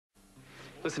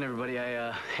Listen, everybody,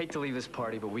 I hate to leave this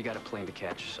party, but we got a plane to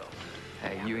catch, so...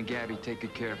 Hey, you and Gabby take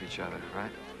good care of each other,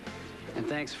 right? And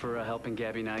thanks for helping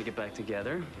Gabby and I get back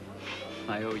together.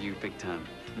 I owe you big time.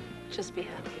 Just be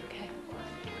happy, okay?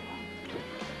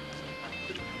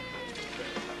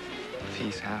 If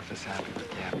he's half as happy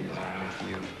with Gabby as I am with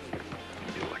you,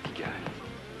 you'll be a lucky guy.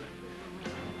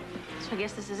 So I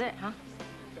guess this is it, huh?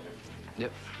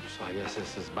 Yep. So I guess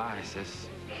this is bye, sis.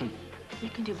 You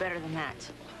can do better than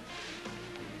that.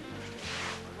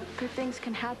 Good things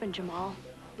can happen, Jamal,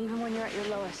 even when you're at your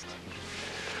lowest.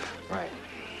 Right.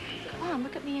 Come on,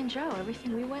 look at me and Joe.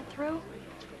 Everything we went through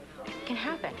can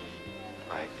happen.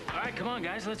 Right. All right, come on,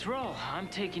 guys, let's roll. I'm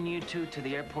taking you two to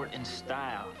the airport in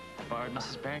style. I borrowed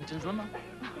Mrs. Barrington's limo.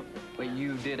 Wait,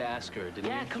 you did ask her, didn't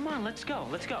you? Yeah, come on, let's go,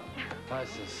 let's go. Bye,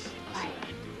 sis. Bye.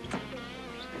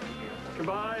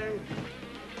 Goodbye.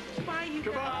 Bye, you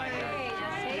Goodbye.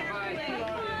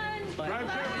 Bye. Drive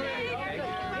carefully.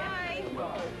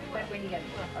 When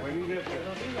you get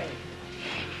there.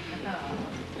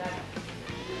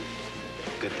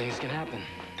 Good things can happen.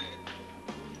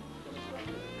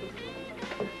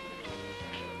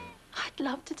 I'd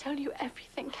love to tell you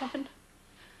everything, Kevin.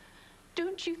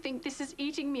 Don't you think this is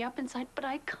eating me up inside? But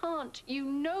I can't. You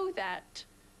know that.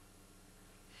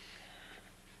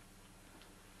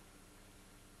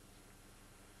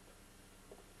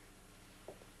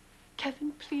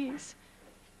 Kevin, please,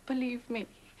 believe me.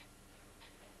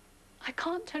 I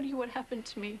can't tell you what happened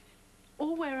to me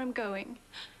or where I'm going.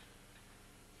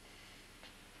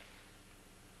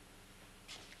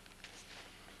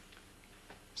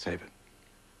 Save it.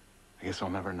 I guess I'll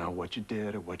never know what you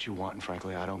did or what you want, and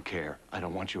frankly, I don't care. I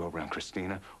don't want you around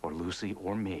Christina or Lucy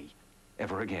or me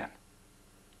ever again.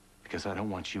 Because I don't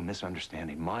want you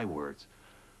misunderstanding my words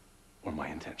or my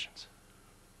intentions.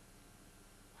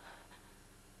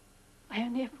 I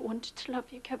only ever wanted to love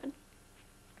you, Kevin.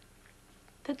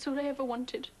 That's all I ever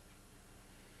wanted.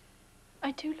 I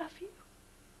do love you.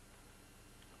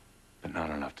 But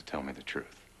not enough to tell me the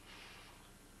truth.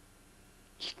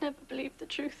 You'd never believe the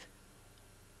truth.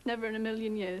 Never in a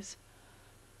million years.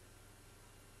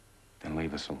 Then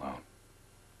leave us alone.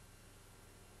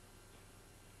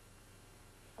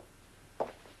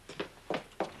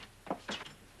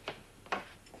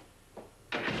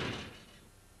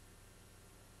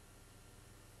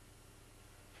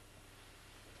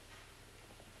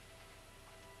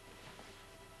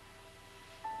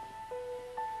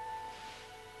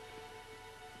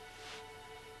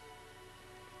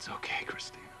 It's okay,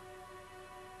 Christina.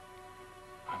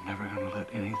 I'm never gonna let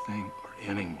anything or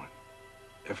anyone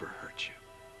ever hurt you.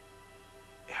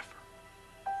 Ever.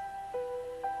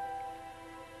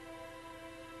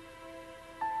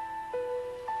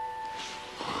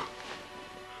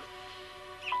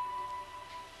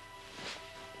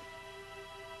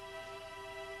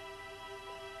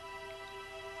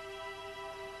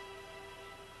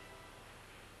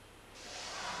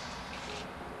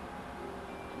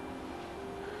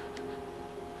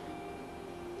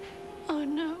 Oh,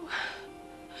 no.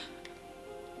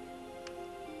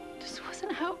 This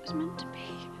wasn't how it was meant to be.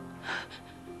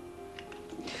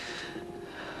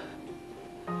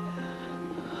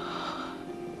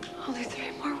 Only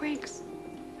 3 more weeks.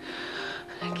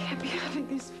 I can't be having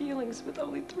these feelings with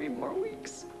only 3 more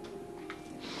weeks.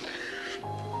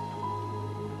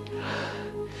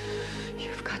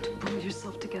 You've got to pull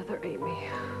yourself together, Amy.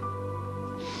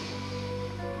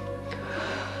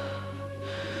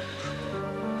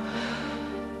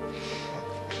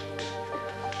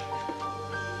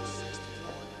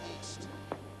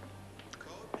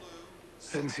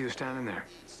 I didn't see you standing there.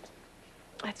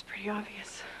 That's pretty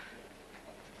obvious.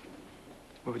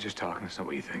 We were just talking. That's not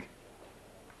what you think.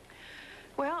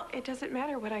 Well, it doesn't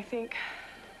matter what I think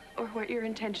or what your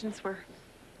intentions were.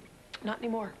 Not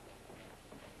anymore.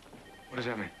 What does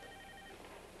that mean?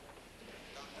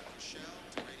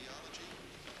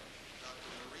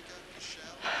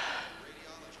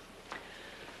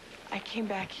 I came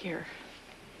back here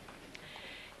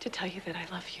to tell you that I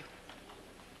love you.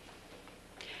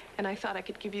 And I thought I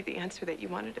could give you the answer that you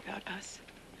wanted about us.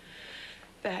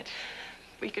 That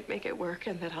we could make it work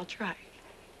and that I'll try.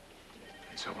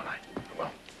 And so will I.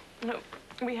 Well. No,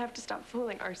 we have to stop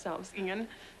fooling ourselves, Ian.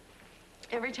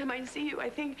 Every time I see you, I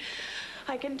think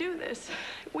I can do this.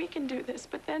 We can do this.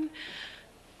 But then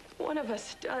one of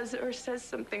us does or says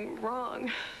something wrong.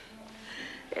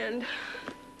 And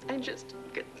I just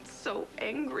get so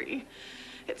angry.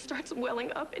 It starts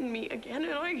welling up in me again,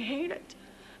 and I hate it.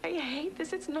 I hate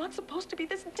this. It's not supposed to be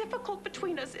this difficult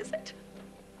between us, is it?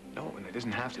 No, and it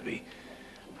doesn't have to be.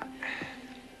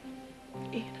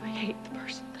 Ian, I hate the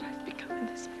person that I've become in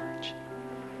this marriage.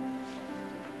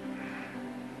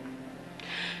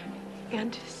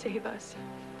 and to save us.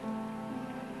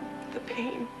 The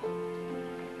pain.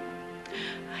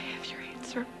 I have your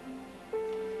answer.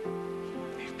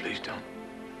 Eve, please don't.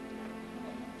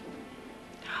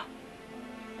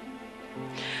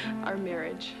 Our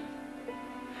marriage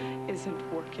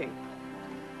isn't working.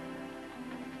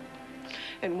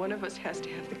 And one of us has to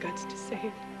have the guts to say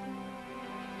it.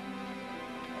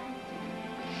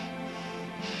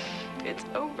 It's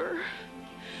over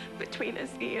between us,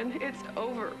 Ian. It's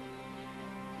over.